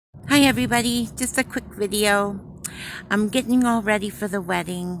everybody, just a quick video. I'm getting all ready for the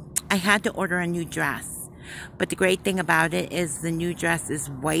wedding. I had to order a new dress, but the great thing about it is the new dress is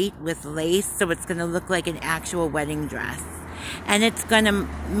white with lace, so it's going to look like an actual wedding dress. And it's going to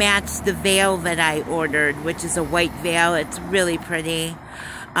match the veil that I ordered, which is a white veil. It's really pretty.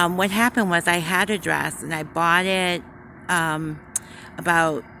 What happened was I had a dress and I bought it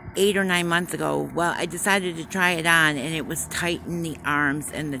about 8 or 9 months ago. Well, I decided to try it on and it was tight in the arms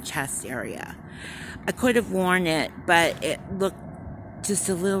and the chest area. I could have worn it, but it looked just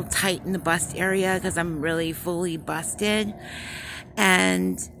a little tight in the bust area because I'm really fully busted.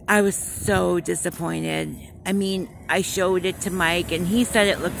 And I was so disappointed. I mean, I showed it to Mike and he said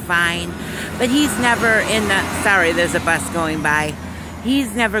it looked fine, but he's never sorry, there's a bus going by.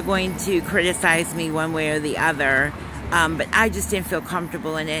 He's never going to criticize me one way or the other. But I just didn't feel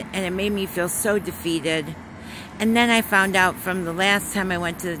comfortable in it, and it made me feel so defeated. And then I found out from the last time I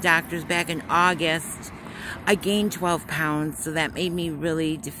went to the doctors back in August, I gained 12 pounds, so that made me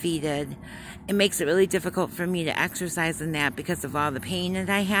really defeated. It makes it really difficult for me to exercise in that because of all the pain that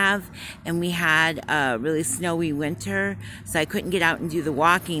I have, and we had a really snowy winter, so I couldn't get out and do the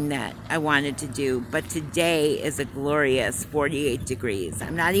walking that I wanted to do. But today is a glorious 48 degrees.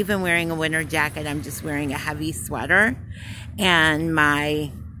 I'm not even wearing a winter jacket, I'm just wearing a heavy sweater and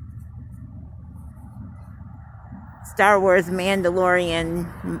my Star Wars Mandalorian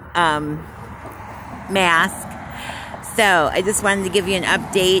mask. So I just wanted to give you an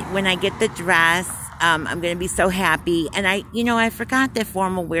update. When I get the dress, I'm going to be so happy. And I forgot that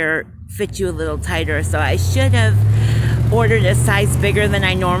formal wear fits you a little tighter. So I should have ordered a size bigger than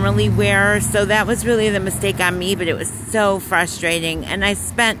I normally wear. So that was really the mistake on me, but it was so frustrating. And I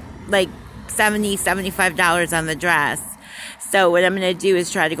spent like $70, $75 on the dress. So what I'm going to do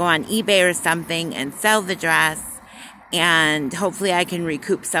is try to go on eBay or something and sell the dress. And hopefully I can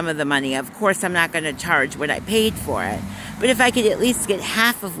recoup some of the money. Of course, I'm not going to charge what I paid for it. But if I could at least get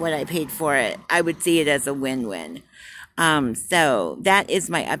half of what I paid for it, I would see it as a win-win. So that is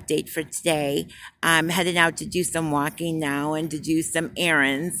my update for today. I'm headed out to do some walking now and to do some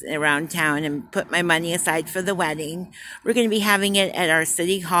errands around town and put my money aside for the wedding. We're going to be having it at our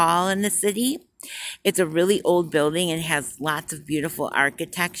city hall in the city. It's a really old building and has lots of beautiful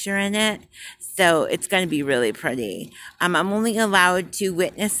architecture in it. So it's going to be really pretty. I'm only allowed 2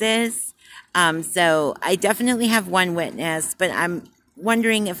 witnesses. So I definitely have 1 witness, but I'm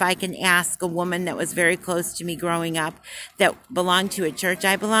wondering if I can ask a woman that was very close to me growing up that belonged to a church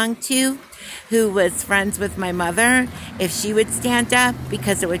I belonged to, who was friends with my mother, if she would stand up,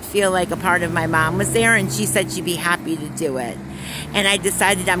 because it would feel like a part of my mom was there, and she said she'd be happy to do it. And I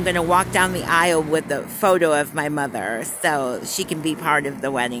decided I'm going to walk down the aisle with a photo of my mother so she can be part of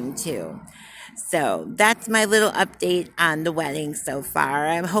the wedding too. So that's my little update on the wedding so far.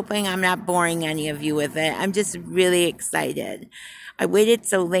 I'm hoping I'm not boring any of you with it. I'm just really excited. I waited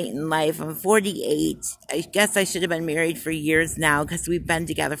so late in life. I'm 48. I guess I should have been married for years now because we've been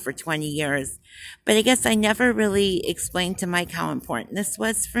together for 20 years. But I guess I never really explained to Mike how important this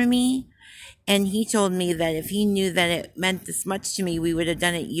was for me. And he told me that if he knew that it meant this much to me, we would have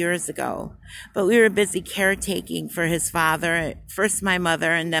done it years ago. But we were busy caretaking for his father, first my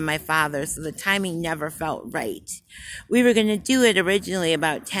mother and then my father, so the timing never felt right. We were going to do it originally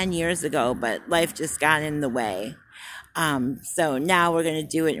about 10 years ago, but life just got in the way. So now we're going to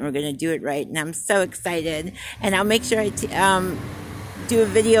do it, and we're going to do it right. And I'm so excited. And I'll make sure I do a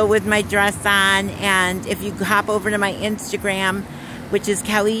video with my dress on. And if you hop over to my Instagram, which is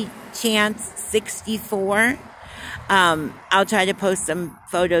Kelly Chance 64, I'll try to post some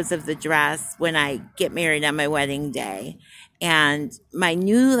photos of the dress when I get married on my wedding day. And my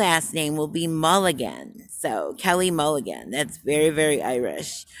new last name will be Mulligan. So Kelly Mulligan. That's very, very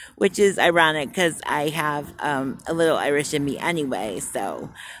Irish, which is ironic because I have a little Irish in me anyway. So,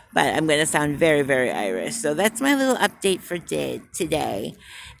 but I'm going to sound very, very Irish. So that's my little update for today.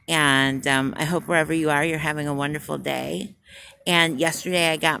 And I hope wherever you are, you're having a wonderful day. And yesterday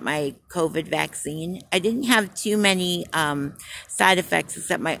I got my COVID vaccine. I didn't have too many side effects,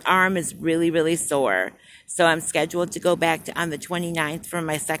 except my arm is really, really sore. So I'm scheduled to go back on the 29th for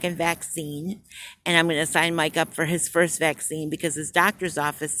my second vaccine. And I'm going to sign Mike up for his first vaccine because his doctor's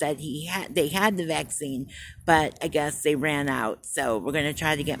office said they had the vaccine, but I guess they ran out. So we're going to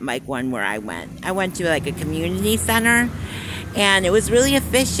try to get Mike one where I went. I went to like a community center. And it was really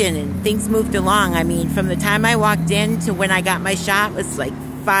efficient and things moved along. I mean, from the time I walked in to when I got my shot was like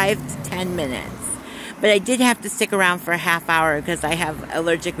 5 to 10 minutes. But I did have to stick around for a half hour because I have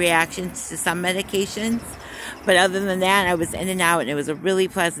allergic reactions to some medications. But other than that, I was in and out, and it was a really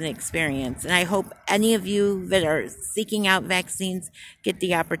pleasant experience. And I hope any of you that are seeking out vaccines get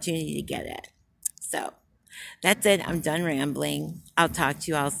the opportunity to get it. So that's it. I'm done rambling. I'll talk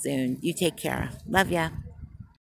to you all soon. You take care. Love ya.